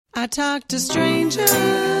I talk to strangers day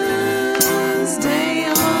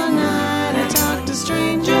or night. I talk to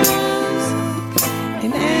strangers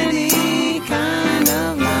in any kind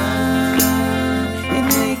of line. It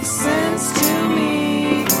makes sense to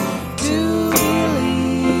me to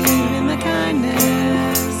believe in the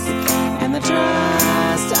kindness and the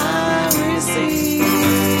trust I receive.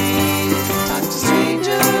 Talk to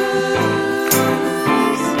strangers.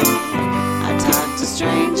 I talk to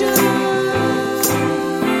strangers.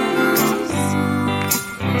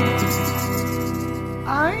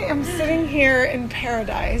 I'm sitting here in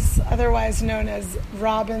Paradise, otherwise known as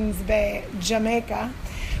Robbins Bay, Jamaica,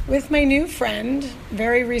 with my new friend,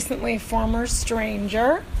 very recently former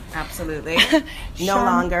stranger. Absolutely. No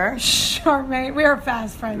longer. Charmaine, we are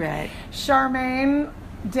fast friends. Right. Charmaine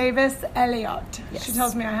Davis Elliott. Yes. She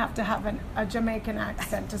tells me I have to have a Jamaican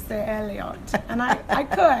accent to say Elliott, and I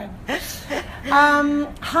could.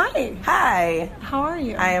 Hi. Hi. How are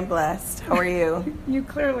you? I am blessed. How are you? You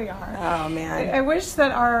clearly are. Oh, man. I wish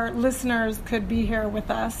that our listeners could be here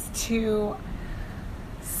with us to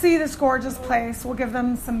see this gorgeous place. We'll give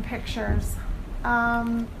them some pictures.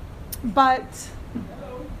 But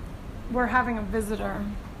we're having a visitor.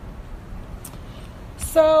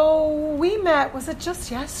 So we met, was it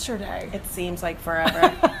just yesterday? It seems like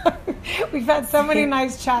forever. We've had so many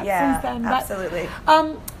nice chats since then. But, absolutely.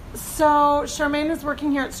 So Charmaine is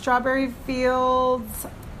working here at Strawberry Fields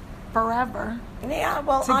forever. Yeah,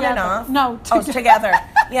 well, Together. on and off. No, together.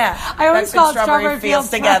 Yeah. I always call it Strawberry Fields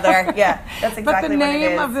together. Yeah, that's exactly But the what it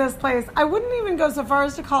name is. of this place, I wouldn't even go so far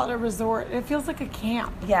as to call it a resort. It feels like a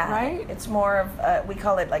camp. Yeah. Right? It's more of, we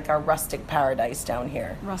call it like our rustic paradise down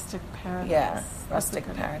here. Rustic paradise. Yeah, That's rustic a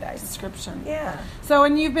good paradise. description. Yeah. So,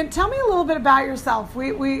 and tell me a little bit about yourself.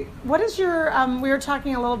 What is your, we were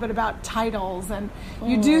talking a little bit about titles, and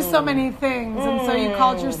you do so many things, and so you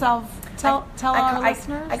called yourself, tell our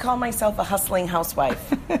listeners. I call myself a hustling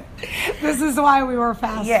housewife. This is why we were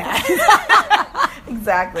fast. Yeah.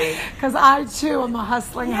 Exactly. Because I, too, am a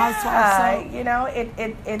hustling housewife. So. You know,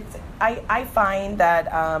 I find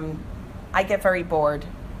that I get very bored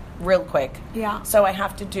real quick. Yeah. So I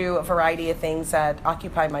have to do a variety of things that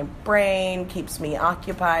occupy my brain, keeps me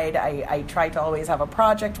occupied. I try to always have a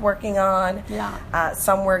project working on. Yeah.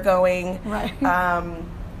 Somewhere going. Right.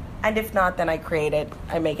 And if not, then I create it.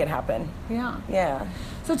 I make it happen. Yeah. Yeah.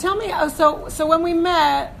 So tell me, so when we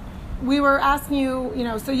met, we were asking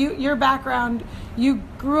you, so your background, you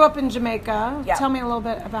grew up in Jamaica. Yeah. Tell me a little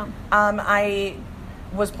bit about. I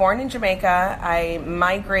was born in Jamaica. I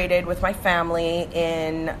migrated with my family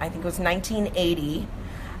in, I think it was 1980.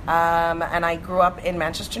 And I grew up in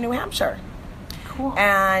Manchester, New Hampshire. Cool.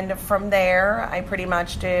 And from there, I pretty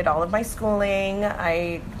much did all of my schooling.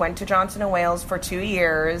 I went to Johnson & Wales for 2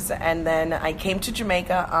 years, and then I came to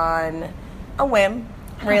Jamaica on a whim,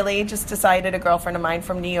 really. Just decided, a girlfriend of mine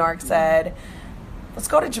from New York said, let's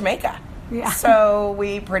go to Jamaica. Yeah. So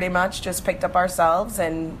we pretty much just picked up ourselves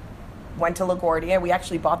and went to LaGuardia. We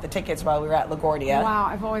actually bought the tickets while we were at LaGuardia. Wow,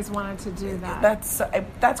 I've always wanted to do that.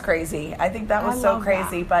 That's crazy. I think that was so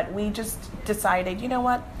crazy, but we just decided, you know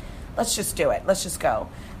what? Let's just do it. Let's just go.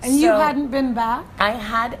 And you hadn't been back?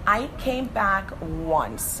 I came back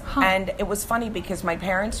once. Huh. And it was funny because my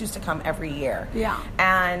parents used to come every year. Yeah.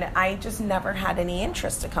 And I just never had any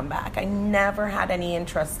interest to come back. I never had any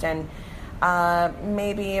interest. And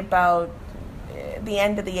maybe about the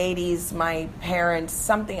end of the 80s, my parents,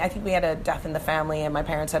 I think we had a death in the family, and my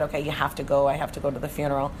parents said, okay, you have to go. I have to go to the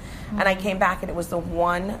funeral. Mm-hmm. And I came back, and it was the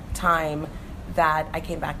one time that I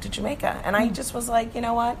came back to Jamaica. And I just was like, you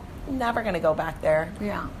know what? Never going to go back there.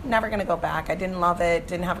 Yeah. Never going to go back. I didn't love it.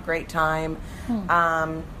 Didn't have a great time.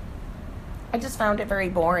 I just found it very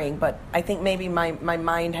boring. But I think maybe my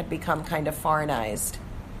mind had become kind of foreignized.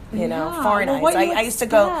 Foreignized. Well, I used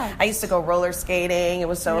to go roller skating. It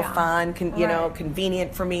was so fun.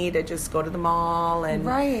 Convenient for me to just go to the mall and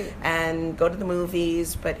go to the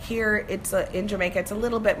movies. But here, in Jamaica, it's a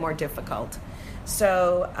little bit more difficult.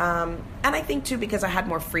 So, and I think, too, because I had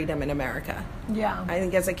more freedom in America. Yeah. I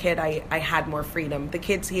think as a kid, I had more freedom. The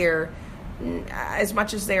kids here, as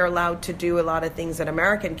much as they're allowed to do a lot of things that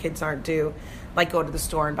American kids aren't do, like go to the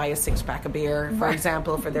store and buy a 6-pack of beer, for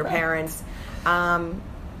example, for their parents,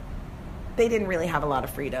 they didn't really have a lot of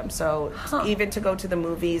freedom. So even to go to the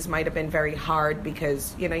movies might have been very hard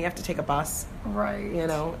because, you have to take a bus. Right.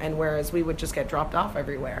 And whereas we would just get dropped off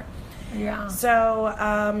everywhere. Yeah.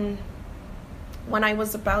 So, when I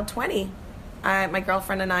was about 20, my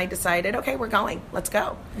girlfriend and I decided, okay, we're going. Let's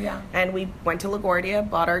go. Yeah. And we went to LaGuardia,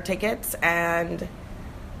 bought our tickets, and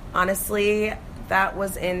honestly, that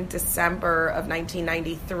was in December of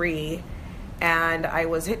 1993. and I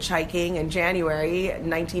was hitchhiking in January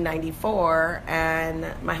 1994, and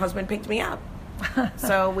my husband picked me up.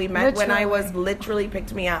 So we met when I was literally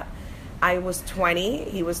picked me up. I was 20,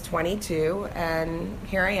 he was 22, and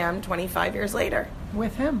here I am 25 years later.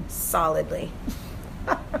 With him. Solidly.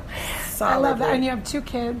 I love that. And you have 2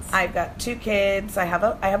 kids. I've got 2 kids. I have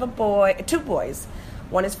a boy, 2 boys.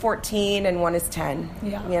 One is 14 and one is 10.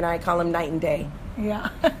 Yeah. And I call them night and day. Yeah.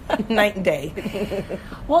 Night and day.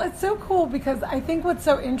 Well, it's so cool because I think what's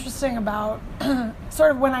so interesting about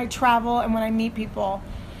sort of when I travel and when I meet people,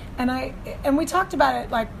 and we talked about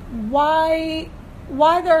it, like why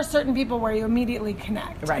there are certain people where you immediately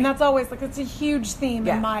connect. Right. And that's always like, it's a huge theme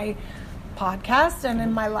in my podcast and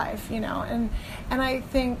in my life, you know, and I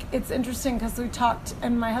think it's interesting because we talked,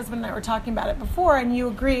 and my husband and I were talking about it before, and you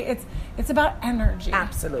agree it's about energy.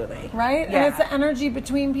 Absolutely. Right? Yeah. And it's the energy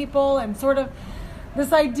between people, and sort of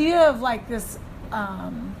this idea of like this,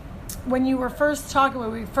 when you were first talking,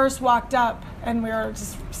 when we first walked up and we were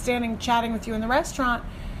just standing chatting with you in the restaurant,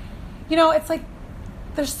 you know, it's like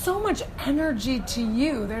there's so much energy to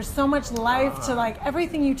you. There's so much life to like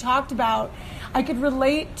everything you talked about. I could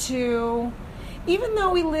relate to, even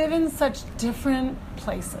though we live in such different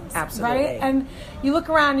places. Absolutely. Right? And you look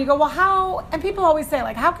around and you go, well, how, and people always say,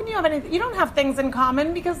 like, how can you have anything? You don't have things in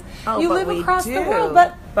common because you live across the world.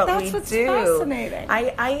 But that's what's fascinating.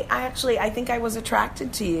 I think I was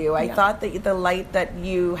attracted to you. I thought that the light that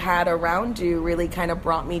you had around you really kind of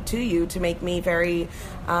brought me to you to make me very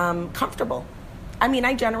comfortable. I mean,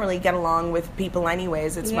 I generally get along with people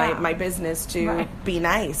anyways. It's my business to be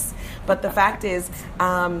nice. But the fact is,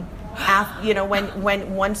 you know,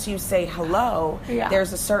 when once you say hello,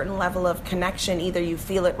 there's a certain level of connection. Either you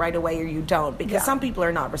feel it right away or you don't. Because some people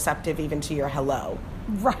are not receptive even to your hello.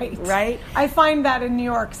 Right? I find that in New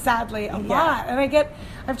York, sadly, a lot. And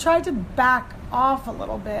I've tried to back off a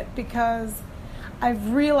little bit because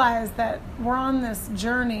I've realized that we're on this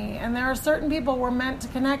journey and there are certain people we're meant to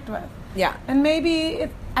connect with. Yeah. And maybe,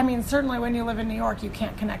 certainly when you live in New York, you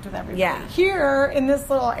can't connect with everybody. Yeah. Here, in this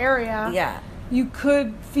little area, you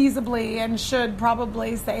could feasibly and should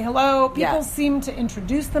probably say hello. People seem to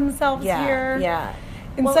introduce themselves here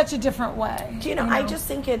in such a different way. You know, I just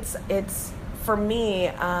think it's for me,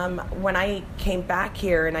 when I came back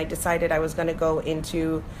here and I decided I was going to go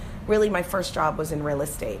into, really my first job was in real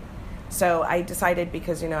estate. So I decided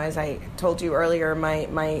because, you know, as I told you earlier,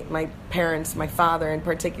 my parents, my father in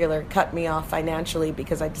particular, cut me off financially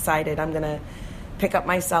because I decided I'm going to pick up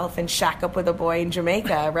myself and shack up with a boy in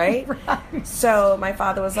Jamaica, right? So my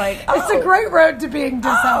father was like, it's a great road to being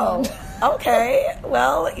disowned. Okay,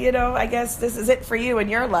 well, you know, I guess this is it for you in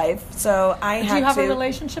your life. So I had to... Do you have a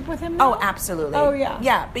relationship with him now? Oh, absolutely. Oh, yeah.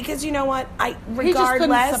 Yeah, because you know what? Regardless... He just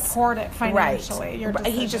couldn't support it financially. Right.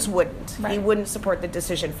 He just wouldn't. Right. He wouldn't support the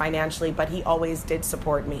decision financially, but he always did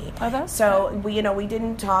support me. Oh, that's so, we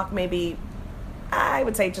didn't talk maybe, I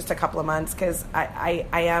would say just a couple of months, because I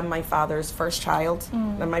am my father's first child.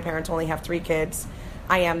 And my parents only have 3 kids.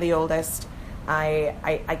 I am the oldest. I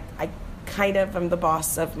kind of am the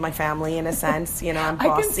boss of my family in a sense. You know, I'm bossy.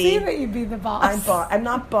 I can see that you'd be the boss. I'm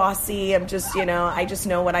not bossy. I'm just, you know, I just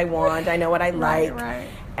know what I want. I know what I like. Right.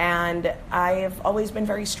 And I've always been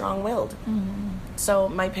very strong-willed. So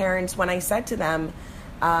my parents, when I said to them,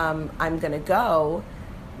 I'm going to go,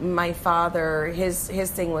 my father, his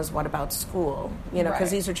thing was, what about school? You know,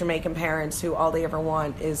 because these are Jamaican parents who all they ever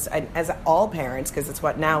want is, as all parents, because it's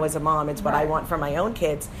what now as a mom, it's what I want for my own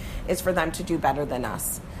kids, is for them to do better than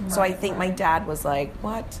us. So I think my dad was like,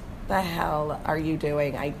 what the hell are you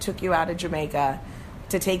doing? I took you out of Jamaica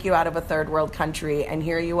to take you out of a third world country, and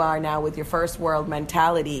here you are now with your first world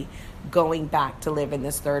mentality going back to live in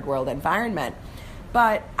this third world environment.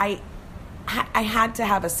 But I had to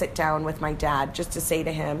have a sit down with my dad just to say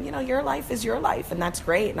to him, you know, your life is your life, and that's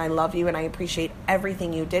great, and I love you, and I appreciate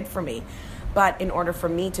everything you did for me. But in order for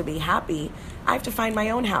me to be happy, I have to find my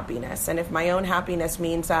own happiness. And if my own happiness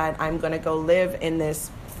means that I'm going to go live in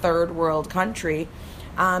this third world country,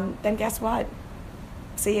 then guess what?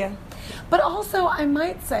 See ya. But also, I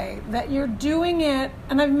might say that you're doing it,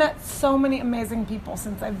 and I've met so many amazing people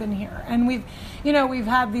since I've been here. And we've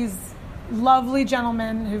had these lovely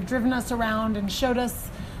gentlemen who've driven us around and showed us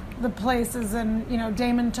the places, and you know,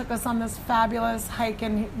 Damon took us on this fabulous hike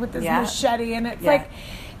and with this machete, and it's like,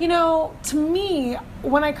 you know, to me,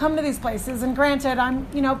 when I come to these places, and granted, I'm,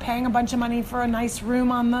 you know, paying a bunch of money for a nice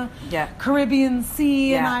room on the Caribbean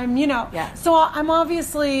Sea, and I'm, you know, so I'm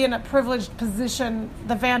obviously in a privileged position,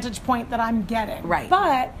 the vantage point that I'm getting, right?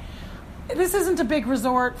 But this isn't a big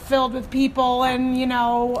resort filled with people and, you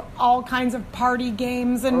know, all kinds of party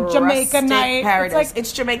games and Jamaica Rustic night. Paradise.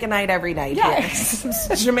 It's Jamaica night every night. Yeah.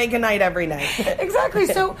 It's Jamaica night every night. Exactly.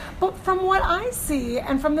 So, but from what I see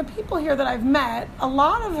and from the people here that I've met, a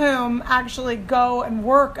lot of whom actually go and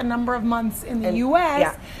work a number of months in the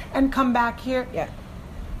U.S. and come back here. Yeah.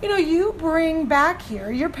 You know, you bring back here,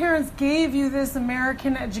 your parents gave you this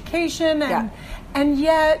American education and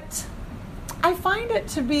yet I find it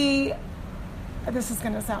to be, this is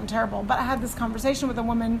going to sound terrible, but I had this conversation with a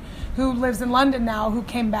woman who lives in London now who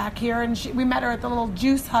came back here, and we met her at the little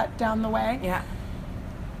juice hut down the way. Yeah.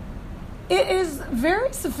 It is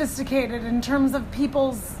very sophisticated in terms of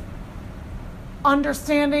people's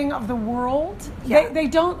understanding of the world. Yeah. They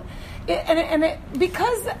don't,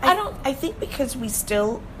 because I think because we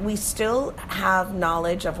still have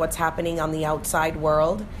knowledge of what's happening on the outside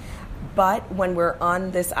world. But when we're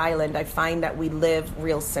on this island, I find that we live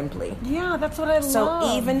real simply. Yeah, that's what I love.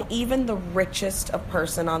 So even the richest of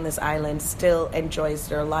person on this island still enjoys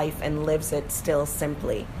their life and lives it still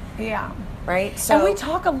simply. Yeah. Right? So, and we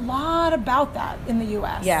talk a lot about that in the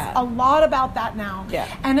U.S. Yeah. A lot about that now.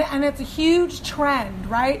 Yeah. And it's a huge trend,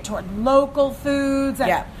 right, toward local foods.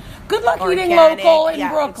 And good luck eating Organic, local in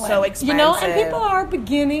yeah, Brooklyn. it's so expensive. You know, and people are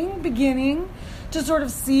beginning to sort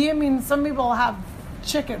of see. I mean, some people have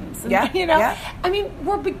chickens. And, you know, I mean,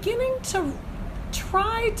 we're beginning to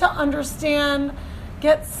try to understand,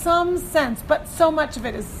 get some sense, but so much of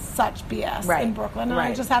it is such BS in Brooklyn, and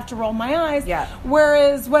I just have to roll my eyes. Yeah.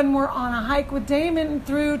 Whereas when we're on a hike with Damon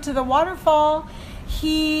through to the waterfall,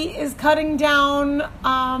 he is cutting down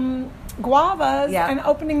guavas and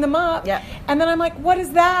opening them up. Yeah. And then I'm like, what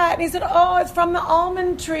is that? And he said, oh, it's from the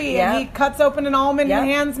almond tree. And he cuts open an almond and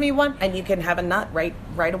hands me one. And you can have a nut right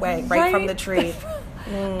away, right from the tree.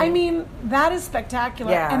 I mean, that is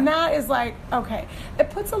spectacular. Yeah. And that is like, okay, it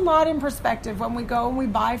puts a lot in perspective when we go and we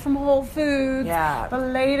buy from Whole Foods, the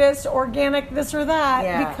latest organic this or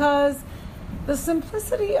that, because the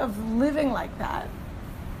simplicity of living like that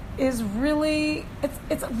is really,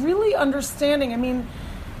 it's really understanding. I mean,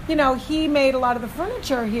 you know, he made a lot of the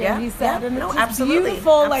furniture here, he said, and it's just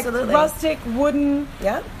beautiful, like rustic wooden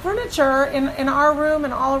furniture in our room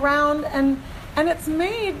and all around, and it's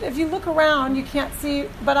made, if you look around, you can't see,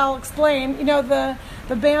 but I'll explain, you know, the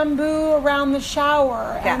bamboo around the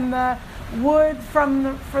shower and the wood for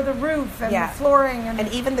the roof and the flooring.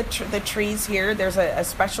 And even the trees here, there's a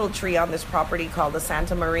special tree on this property called the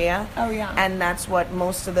Santa Maria. Oh, yeah. And that's what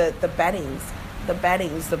most of the beddings,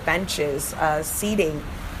 the benches, seating,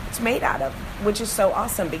 it's made out of, which is so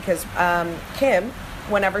awesome because Kim,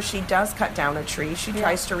 whenever she does cut down a tree, she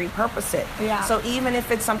tries to repurpose it. Yeah. So even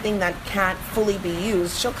if it's something that can't fully be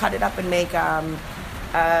used, she'll cut it up and make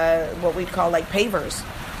what we'd call like pavers.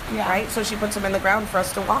 Yeah. Right? So she puts them in the ground for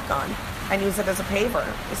us to walk on and use it as a paver.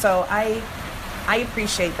 So I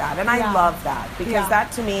appreciate that, and I love that because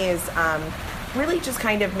that to me is really just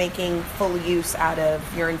kind of making full use out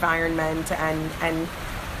of your environment and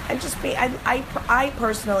just be. I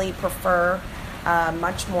personally prefer a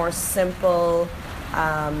much more simple,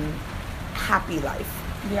 happy life.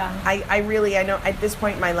 Yeah. I know at this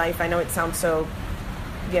point in my life, I know it sounds so,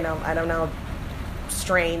 you know, I don't know,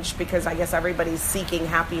 strange because I guess everybody's seeking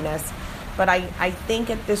happiness. But I think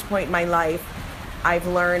at this point in my life, I've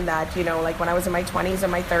learned that, you know, like when I was in my 20s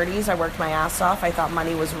and my 30s, I worked my ass off. I thought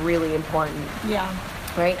money was really important. Yeah.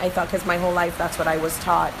 Right? I thought because my whole life that's what I was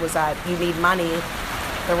taught was that you need money,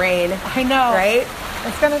 the rain. I know. Right?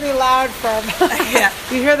 It's going to be loud for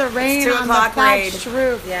you hear the rain on the thatched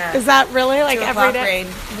roof. Yeah. Is that really like every day? Rain.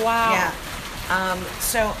 Wow. Yeah.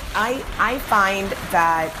 So I find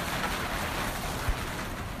that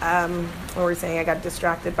what were we saying? I got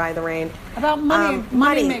distracted by the rain. About money.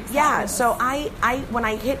 Money makes happiness. So I when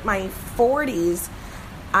I hit my 40s,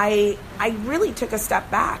 I really took a step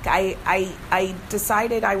back. I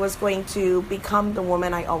decided I was going to become the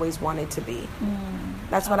woman I always wanted to be.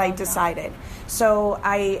 That's what I decided. So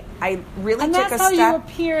I really took a step. And that's how you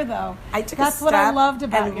appear, though. I took a step what I loved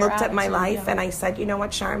about and your looked at my attitude, life and I said, you know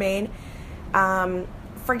what, Charmaine,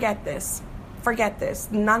 forget this. Forget this.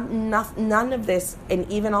 None of this, and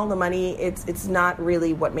even all the money, it's not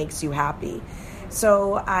really what makes you happy.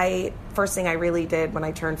 So first thing I really did when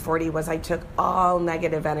I turned 40 was I took all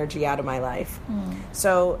negative energy out of my life.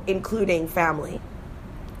 So including family.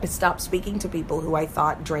 I stopped speaking to people who I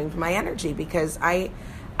thought drained my energy because I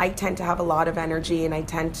tend to have a lot of energy and I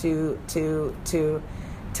tend to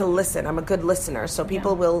listen. I'm a good listener. So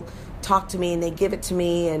people will talk to me and they give it to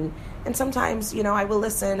me and sometimes, you know, I will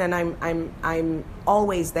listen and I'm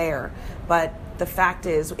always there. But the fact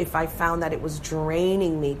is, if I found that it was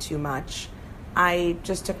draining me too much, I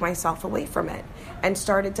just took myself away from it and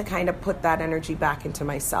started to kind of put that energy back into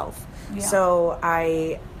myself. Yeah. So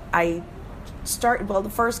I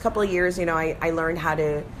the first couple of years, I learned how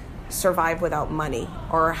to survive without money,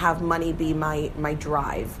 or have money be my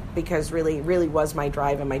drive, because really was my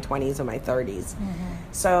drive in my 20s and my 30s.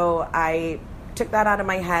 So I took that out of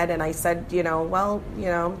my head and I said,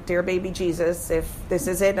 dear baby Jesus, if this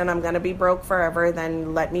is it and I'm going to be broke forever,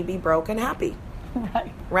 then let me be broke and happy.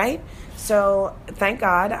 Right? So thank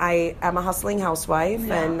God I am a hustling housewife,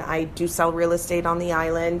 and I do sell real estate on the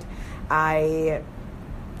island. I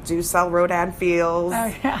do sell Rodan Fields.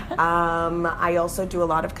 I also do a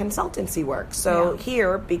lot of consultancy work. So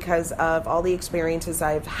here, because of all the experiences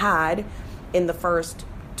I've had in the first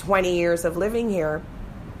 20 years of living here,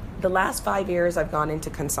 the last 5 years I've gone into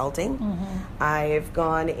consulting. I've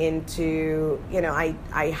gone into,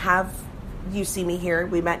 I have, you see me here,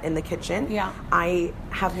 we met in the kitchen. I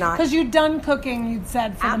have not. Because you'd done cooking, you'd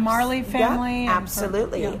said, for the Marley family. Yeah,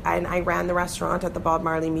 absolutely. And I ran the restaurant at the Bob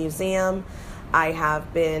Marley Museum. I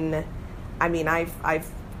have been,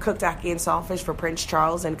 I've cooked ackee and saltfish for Prince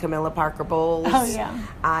Charles and Camilla Parker Bowles.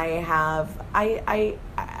 I have, and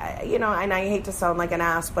I hate to sound like an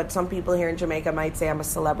ass, but some people here in Jamaica might say I'm a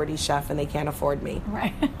celebrity chef and they can't afford me.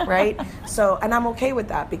 Right? So, and I'm okay with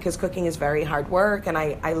that, because cooking is very hard work, and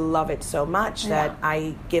I love it so much that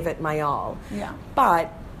I give it my all. But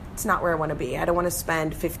it's not where I want to be. I don't want to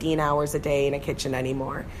spend 15 hours a day in a kitchen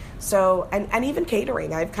anymore. So, and even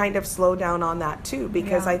catering, I've kind of slowed down on that too,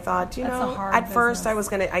 because I thought, at first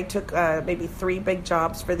I took maybe 3 big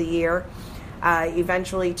jobs for the year.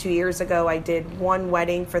 Eventually 2 years ago, I did one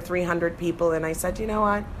wedding for 300 people, and I said, you know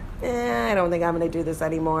what? I don't think I'm going to do this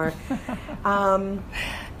anymore. So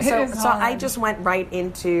I just went right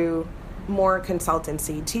into more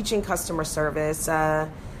consultancy, teaching customer service,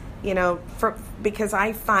 because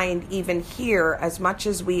I find even here, as much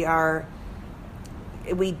as we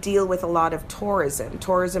deal with a lot of tourism.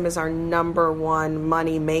 Tourism is our number one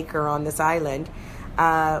money maker on this island.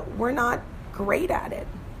 We're not great at it.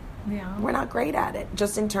 We're not great at it,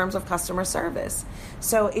 just in terms of customer service.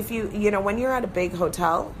 So if when you're at a big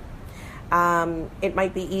hotel, it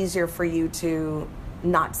might be easier for you to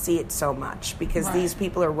not see it so much, because these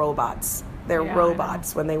people are robots. They're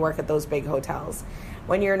robots when they work at those big hotels.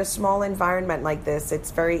 When you're in a small environment like this, it's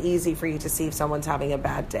very easy for you to see if someone's having a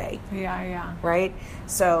bad day. Right?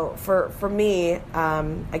 So for me,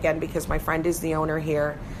 again, because my friend is the owner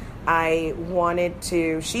here,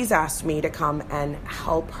 she's asked me to come and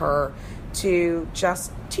help her to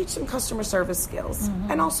just teach some customer service skills,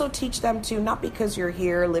 and also teach them to, not because you're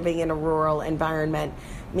here living in a rural environment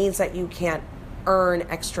means that you can't earn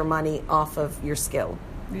extra money off of your skill.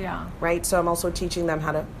 Right? So I'm also teaching them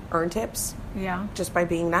how to earn tips. Just by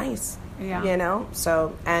being nice.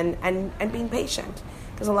 So, and being patient,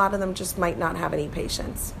 because a lot of them just might not have any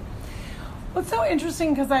patience. Well, it's so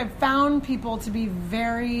interesting, because I've found people to be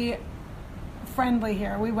very friendly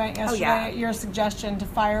here. We went yesterday at your suggestion to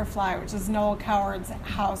Firefly, which is Noel Coward's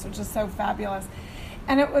house, which is so fabulous.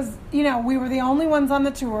 And it was, we were the only ones on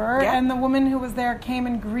the tour, and the woman who was there came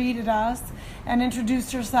and greeted us and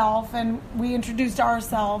introduced herself, and we introduced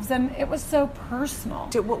ourselves, and it was so personal.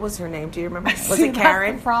 What was her name? Do you remember? Was it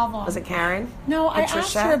Karen? That's the problem. Was it Karen? No, Patricia? I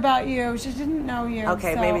asked her about you. She didn't know you.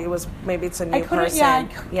 Okay, so maybe it's a new person.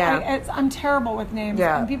 I'm terrible with names,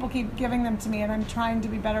 and people keep giving them to me, and I'm trying to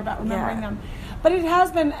be better about remembering them. But it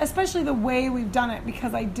has been, especially the way we've done it,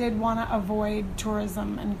 because I did want to avoid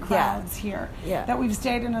tourism and crowds here. That we've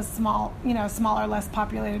stayed in a smaller, less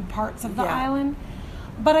populated parts of the island.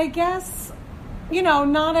 But I guess,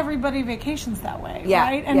 not everybody vacations that way,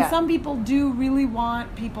 right? And some people do really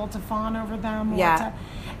want people to fawn over them.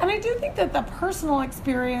 And I do think that the personal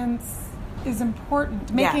experience is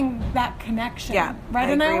important, making that connection, right?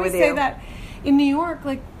 And I always say that in New York,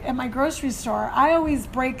 like at my grocery store, I always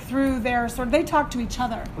break through their they talk to each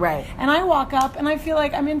other. Right. And I walk up and I feel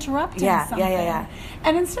like I'm interrupting something.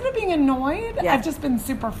 And instead of being annoyed, I've just been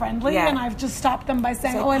super friendly, and I've just stopped them by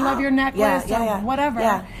saying, I love your necklace, or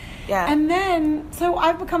whatever. And then, so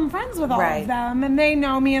I've become friends with all of them, and they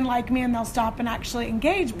know me and like me, and they'll stop and actually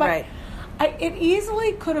engage. But it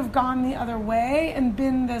easily could have gone the other way and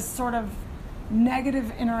been this sort of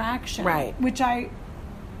negative interaction, which I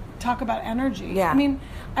talk about energy. I mean,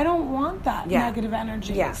 I don't want that negative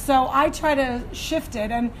energy. So I try to shift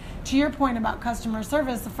it. And to your point about customer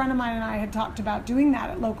service, a friend of mine and I had talked about doing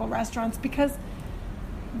that at local restaurants, because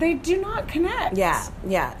they do not connect.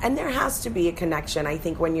 And there has to be a connection, I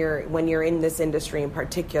think, when you're in this industry in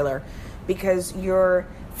particular, because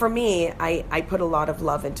for me, I put a lot of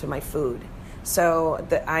love into my food. So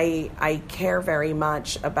I care very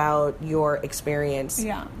much about your experience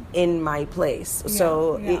Yeah. in my place.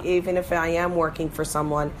 So yeah. even if I am working for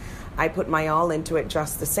someone, I put my all into it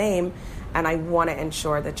just the same, and I want to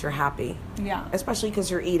ensure that you're happy. Yeah. Especially because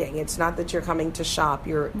you're eating. It's not that you're coming to shop.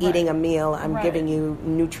 You're eating a meal. I'm Right. giving you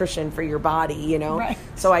nutrition for your body, you know? Right.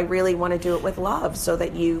 So I really want to do it with love so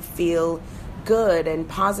that you feel good and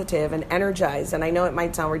positive and energized. And I know it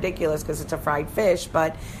might sound ridiculous because it's a fried fish,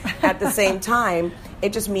 but at the same time,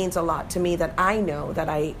 it just means a lot to me that I know that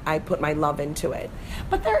I put my love into it.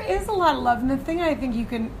 But there is a lot of love. And the thing I think you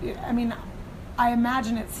can, I mean, I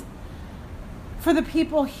imagine it's, for the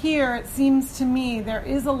people here, it seems to me there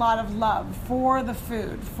is a lot of love for the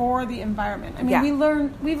food, for the environment. I mean,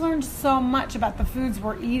 we've learned so much about the foods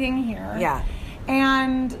we're eating here. Yeah.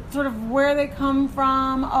 And sort of where they come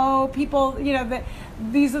from. Oh, people, you know,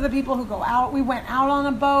 these are the people who go out. We went out on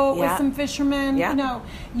a boat with some fishermen. Yeah. You know,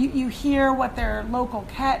 you hear what their local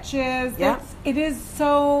catch is. Yeah. It is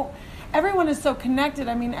so... Everyone is so connected.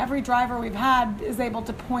 I mean, every driver we've had is able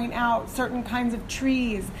to point out certain kinds of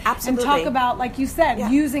trees. Absolutely. And talk about, like you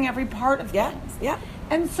said, using every part of Yeah. things. Yeah.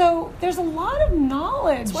 And so there's a lot of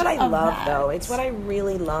knowledge. It's what I of love, that. though. It's what I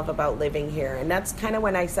really love about living here. And that's kind of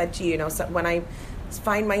when I said to you, you know, so when I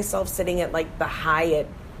find myself sitting at like the Hyatt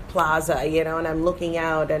Plaza, you know, and I'm looking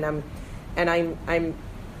out and I'm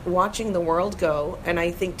watching the world go, and I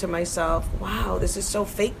think to myself, wow, this is so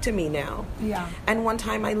fake to me now. Yeah. And one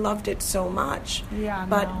time I loved it so much. Yeah,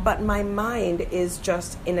 But my mind is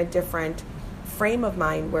just in a different frame of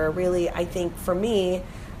mind where really I think for me,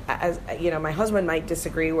 as you know, my husband might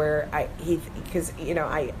disagree where because you know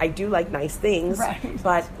I do like nice things, Right.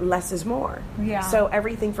 but less is more. Yeah. So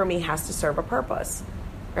everything for me has to serve a purpose,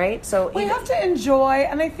 right? So We have to enjoy,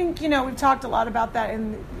 and I think, you know, we've talked a lot about that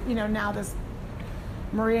in, you know, now this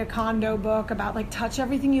Maria Kondo book about like touch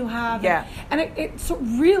everything you have. Yeah. And it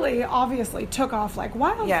really obviously took off like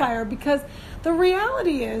wildfire because the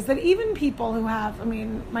reality is that even people who have, I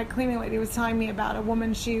mean, my cleaning lady was telling me about a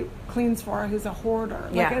woman she cleans for who's a hoarder,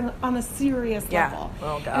 like on a serious level.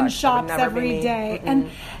 Oh, gosh, and shops that would never be every me. day.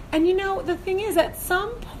 And you know, the thing is, at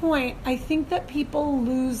some point, I think that people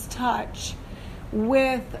lose touch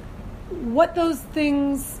with what those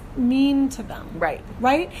things mean to them.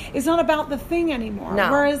 Right? It's not about the thing anymore.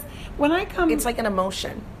 No. Whereas when I come... It's like an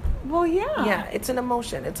emotion. Well, yeah. Yeah, it's an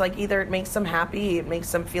emotion. It's like either it makes them happy, it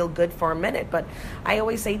makes them feel good for a minute. But I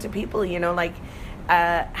always say to people, you know, like,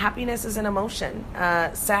 happiness is an emotion.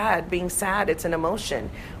 Being sad, it's an emotion.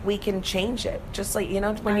 We can change it. Just like, you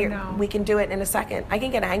know, we can do it in a second. I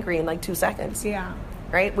can get angry in like 2 seconds. Yeah.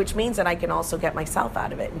 Right? Which means that I can also get myself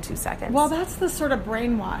out of it in 2 seconds. Well, that's the sort of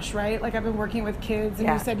brainwash, right? Like I've been working with kids, and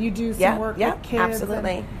you said you do some work with kids.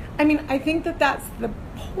 Absolutely. And, I mean, I think that that's the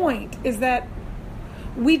point, is that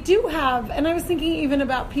we do have, and I was thinking even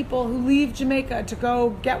about people who leave Jamaica to go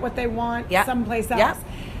get what they want someplace else. Yeah.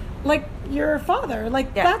 Like your father,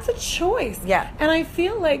 like that's a choice. Yeah. And I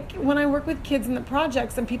feel like when I work with kids in the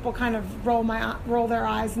projects and people kind of roll their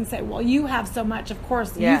eyes and say, well, you have so much, of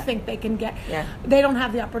course you think they can get, they don't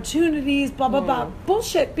have the opportunities, blah, blah, blah.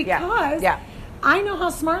 Bullshit, because I know how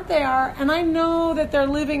smart they are, and I know that they're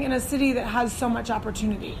living in a city that has so much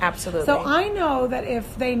opportunity. Absolutely. So I know that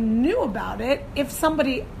if they knew about it, if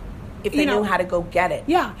they knew how to go get it.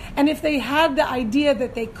 Yeah. And if they had the idea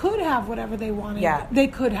that they could have whatever they wanted, they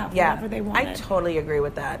could have whatever they wanted. I totally agree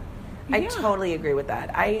with that. I totally agree with that.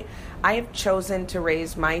 I have chosen to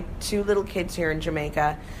raise my 2 little kids here in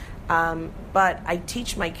Jamaica. But I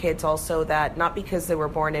teach my kids also that not because they were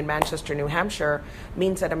born in Manchester, New Hampshire,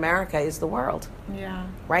 means that America is the world. Yeah.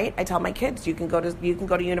 Right? I tell my kids you can go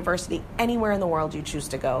to university anywhere in the world you choose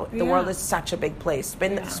to go. The world is such a big place.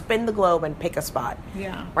 Spin the globe and pick a spot.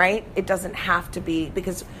 Yeah. Right? It doesn't have to be,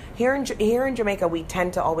 because here in Jamaica we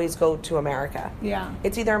tend to always go to America. Yeah.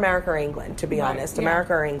 It's either America or England, to be honest.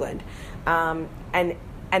 America or England. And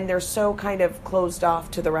they're so kind of closed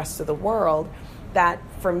off to the rest of the world that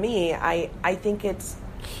for me, I think it's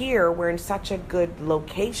here, we're in such a good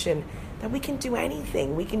location that we can do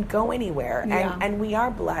anything. We can go anywhere. Yeah. And we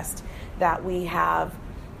are blessed that we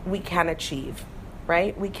can achieve,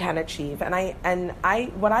 right? We can achieve. And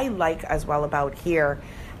what I like as well about here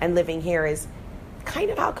and living here is kind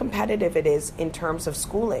of how competitive it is in terms of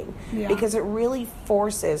schooling, because it really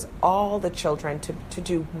forces all the children to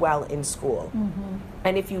do well in school. Mm-hmm.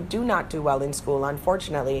 And if you do not do well in school,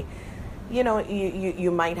 unfortunately, you know, you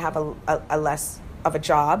might have a less of a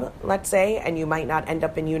job, let's say, and you might not end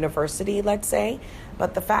up in university, let's say.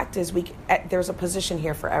 But the fact is, there's a position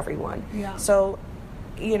here for everyone. Yeah. So,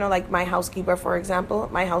 you know, like my housekeeper, for example,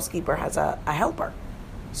 my housekeeper has a helper.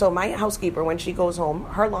 So my housekeeper, when she goes home,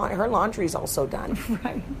 her laundry's also done.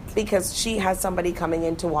 Right. Because she has somebody coming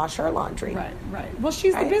in to wash her laundry. Right. Well,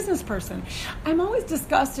 she's the business person. I'm always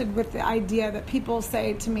disgusted with the idea that people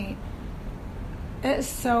say to me, it's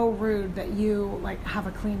so rude that you like have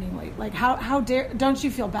a cleaning lady. Like how dare, don't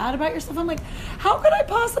you feel bad about yourself? I'm like, how could I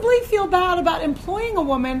possibly feel bad about employing a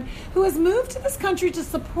woman who has moved to this country to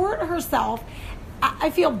support herself?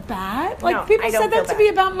 I feel bad. Like, no, people said that to me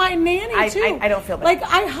about my nanny too. I don't feel bad. Like,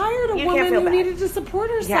 I hired a woman who needed to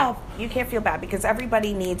support herself. Yeah, you can't feel bad because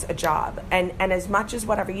everybody needs a job, and as much as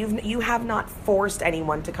whatever you have not forced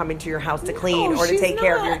anyone to come into your house to clean or to take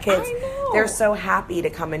care of your kids. I know. They're so happy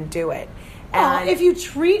to come and do it. And if you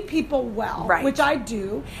treat people well, right. which I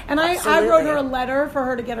do, and I wrote her a letter for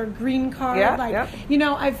her to get her green card. You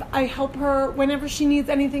know, I help her whenever she needs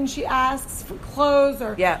anything. She asks for clothes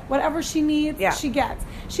or whatever she needs, she gets.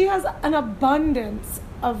 She has an abundance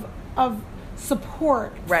of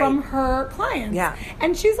support from her clients. Yeah.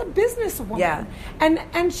 And she's a businesswoman. Yeah.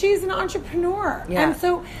 And she's an entrepreneur. Yeah. And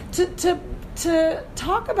so to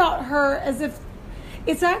talk about her as if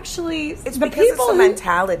it's actually it's the because people it's the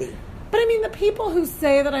mentality. But I mean, the people who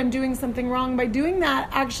say that I'm doing something wrong by doing that,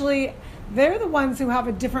 actually, they're the ones who have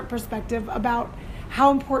a different perspective about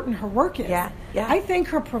how important her work is. Yeah. I thank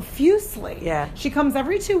her profusely. Yeah. She comes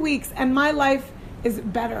every 2 weeks, and my life is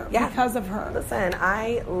better because of her. Listen,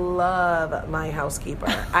 I love my housekeeper.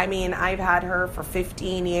 I mean, I've had her for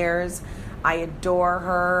 15 years. I adore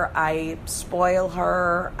her. I spoil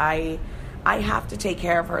her. I have to take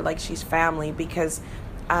care of her like she's family because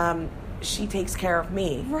she takes care of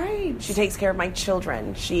me. Right. She takes care of my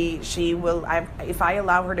children. She will. If I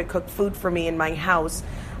allow her to cook food for me in my house,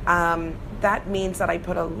 that means that I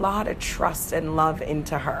put a lot of trust and love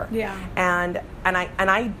into her. Yeah. And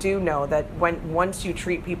I do know that once you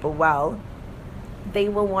treat people well, they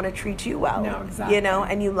will want to treat you well. No, exactly. You know,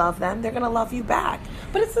 and you love them, they're going to love you back.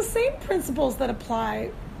 But it's the same principles that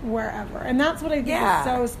apply wherever, and that's what I think is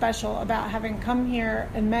so special about having come here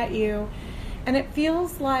and met you. And it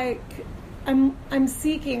feels like I'm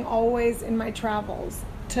seeking always in my travels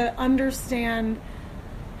to understand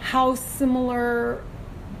how similar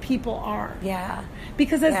people are. Yeah.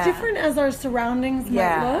 Because as different as our surroundings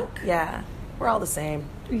might look. Yeah. We're all the same.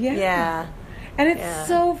 Yeah. Yeah. And it's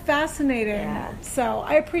so fascinating. Yeah. So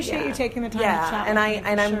I appreciate you taking the time to chat with me.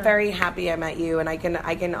 And I'm very happy I met you, and I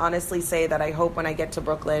can honestly say that I hope when I get to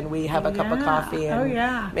Brooklyn we have a cup of coffee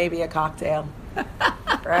and maybe a cocktail.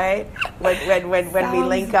 Right? When we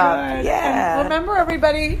link up. Yeah. And remember,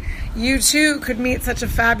 everybody, you too could meet such a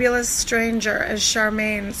fabulous stranger as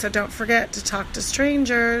Charmaine. So don't forget to talk to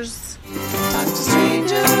strangers. Talk to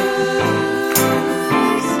strangers.